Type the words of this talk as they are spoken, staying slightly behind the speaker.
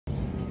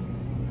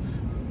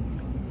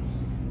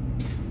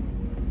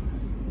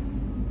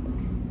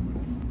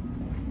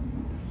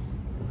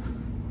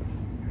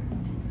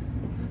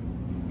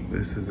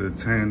This is a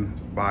 10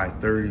 by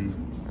 30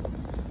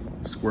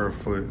 square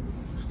foot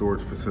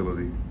storage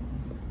facility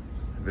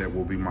that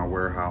will be my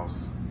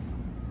warehouse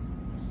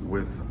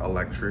with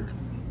electric.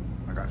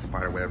 I got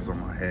spider webs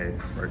on my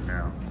head right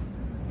now.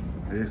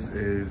 This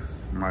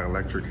is my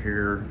electric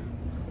here.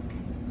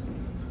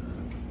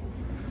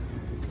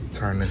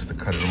 Turn this to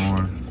cut it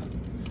on.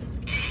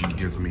 It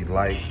gives me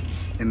light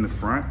in the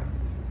front,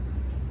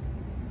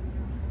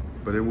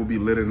 but it will be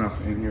lit enough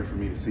in here for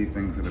me to see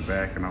things in the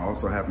back. And I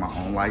also have my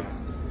own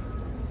lights,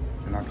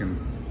 and I can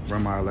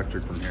run my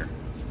electric from here.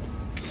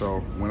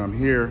 So when I'm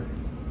here,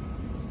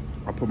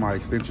 I put my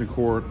extension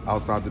cord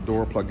outside the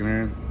door, plug it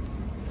in,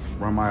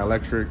 run my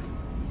electric,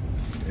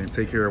 and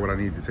take care of what I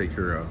need to take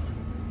care of.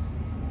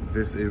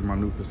 This is my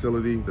new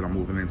facility that I'm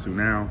moving into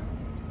now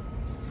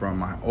from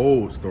my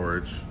old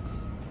storage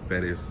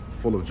that is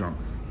full of junk.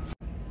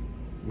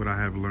 What I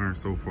have learned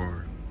so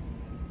far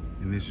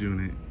in this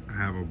unit, I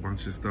have a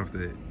bunch of stuff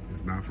that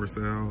is not for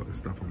sale. It's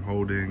stuff I'm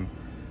holding,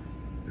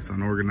 it's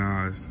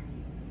unorganized,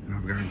 and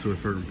I've gotten to a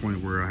certain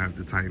point where I have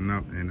to tighten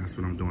up, and that's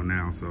what I'm doing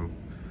now. So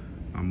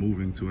I'm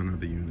moving to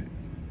another unit.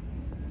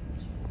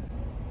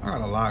 I got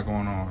a lot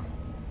going on.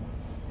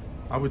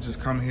 I would just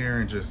come here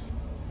and just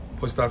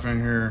put stuff in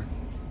here,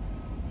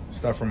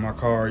 stuff from my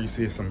car. You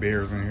see some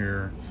beers in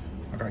here.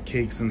 I got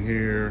cakes in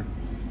here,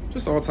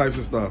 just all types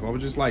of stuff. I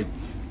would just like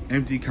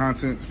empty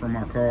contents from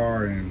my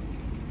car and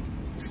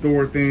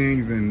store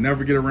things and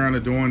never get around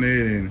to doing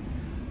it. And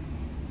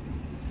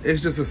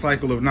it's just a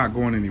cycle of not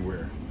going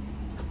anywhere.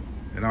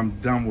 And I'm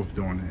done with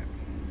doing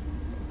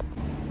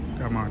that.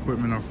 Got my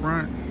equipment up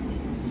front,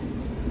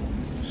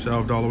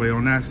 shelved all the way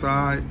on that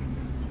side.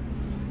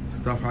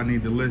 Stuff I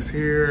need to list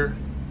here.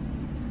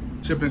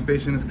 Shipping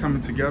station is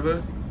coming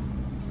together.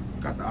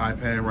 Got the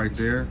iPad right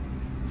there,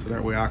 so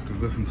that way I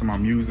can listen to my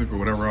music or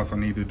whatever else I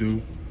need to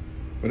do.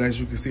 But as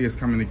you can see, it's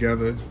coming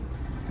together,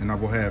 and I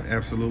will have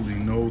absolutely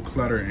no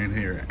clutter in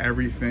here.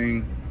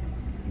 Everything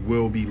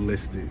will be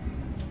listed.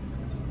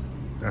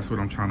 That's what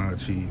I'm trying to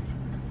achieve.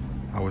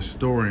 I was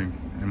storing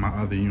in my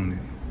other unit.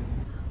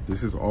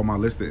 This is all my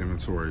listed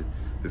inventory.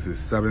 This is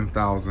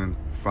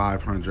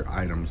 7,500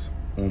 items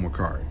on my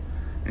cart.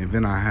 And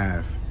then I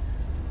have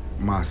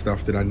my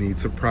stuff that I need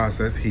to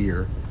process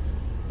here,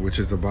 which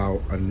is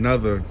about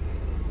another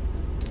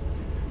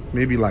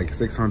maybe like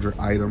 600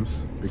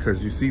 items,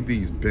 because you see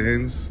these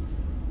bins,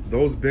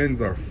 those bins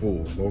are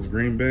full. Those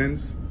green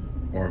bins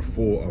are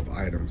full of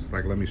items.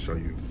 Like, let me show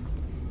you.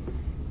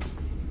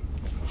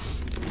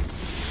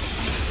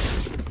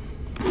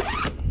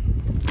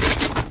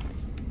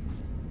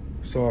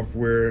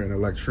 Software and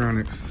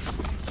electronics.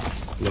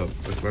 Look,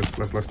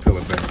 let's peel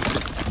it back.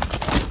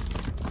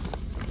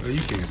 You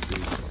can't see.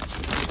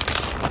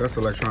 That's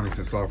electronics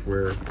and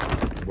software,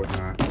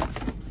 whatnot.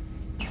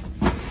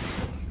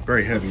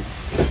 Very heavy.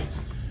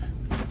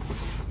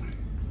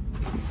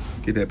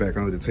 Get that back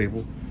under the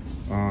table.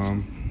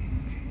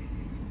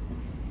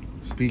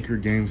 Speaker,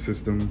 game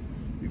system.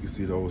 You can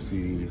see the old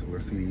CDs. We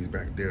got CDs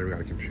back there. We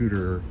got a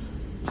computer.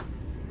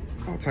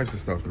 All types of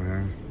stuff,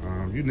 man.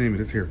 You name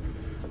it, it's here.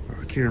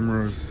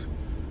 Cameras,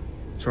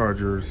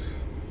 chargers.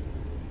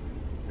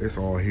 It's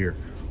all here.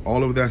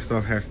 All of that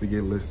stuff has to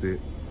get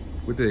listed,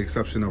 with the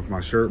exception of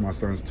my shirt, my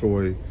son's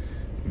toy,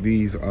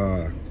 these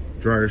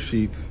dryer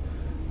sheets,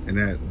 and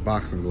that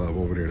boxing glove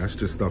over there. That's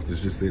just stuff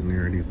that's just sitting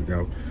there and needs to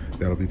go.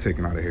 That'll be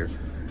taken out of here.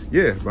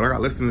 Yeah, but I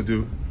got listing to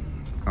do.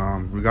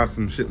 We got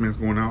some shipments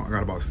going out. I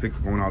got about 6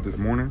 going out this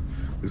morning.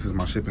 This is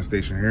my shipping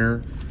station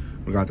here.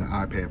 We got the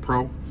iPad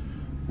Pro,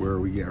 where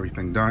we get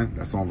everything done.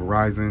 That's on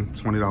Verizon,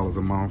 $20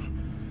 a month.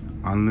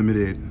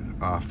 Unlimited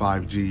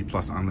 5G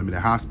plus unlimited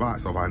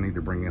hotspot. So if I need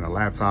to bring in a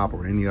laptop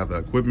or any other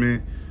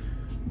equipment,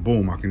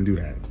 boom, I can do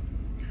that.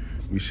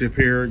 We ship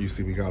here. You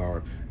see we got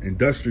our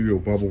industrial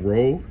bubble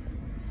roll.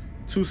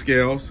 2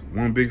 scales,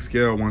 1 big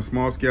scale, 1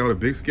 small scale. The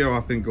big scale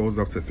I think goes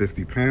up to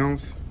 50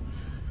 pounds.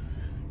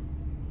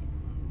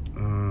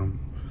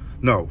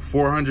 No,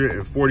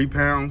 440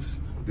 pounds,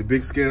 the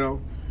big scale.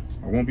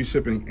 I won't be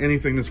shipping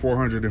anything that's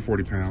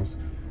 440 pounds.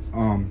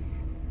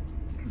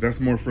 That's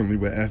more friendly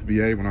with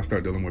FBA when I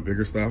start dealing with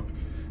bigger stuff.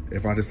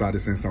 If I decide to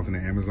send something to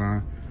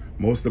Amazon,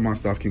 most of my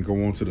stuff can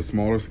go on to the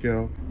smaller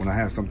scale. When I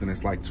have something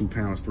that's like 2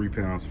 pounds, 3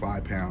 pounds,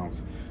 5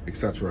 pounds,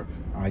 etc.,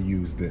 I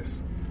use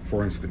this.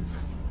 For instance,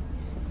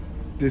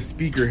 this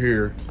speaker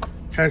here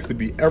has to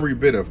be every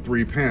bit of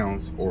 3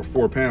 pounds or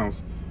 4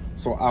 pounds.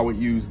 So I would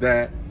use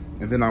that,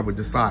 and then I would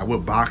decide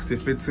what box it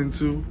fits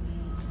into.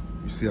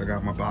 You see I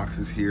got my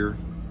boxes here,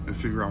 and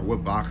figure out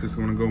what box it's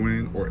gonna go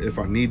in, or if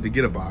I need to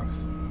get a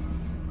box,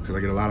 because I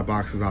get a lot of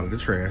boxes out of the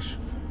trash.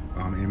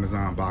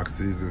 Amazon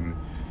boxes and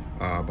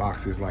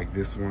boxes like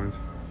this one,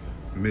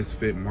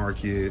 Misfit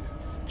Market,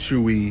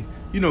 Chewy,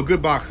 you know,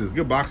 good boxes,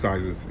 good box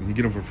sizes, and you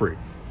get them for free.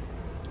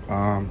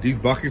 These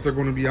buckets are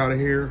gonna be out of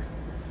here.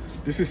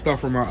 This is stuff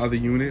from my other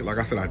unit. Like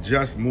I said, I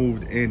just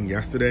moved in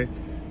yesterday.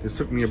 This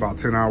took me about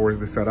 10 hours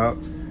to set up.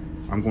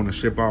 I'm gonna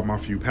ship out my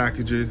few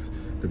packages.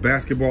 The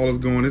basketball is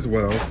going as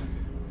well.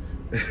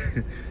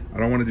 I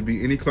don't want it to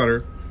be any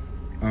clutter.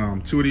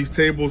 2 of these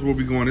tables will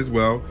be going as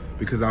well.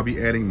 because I'll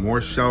be adding more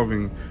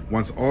shelving.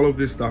 Once all of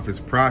this stuff is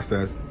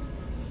processed,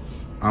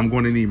 I'm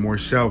going to need more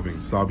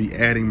shelving. So I'll be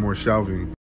adding more shelving.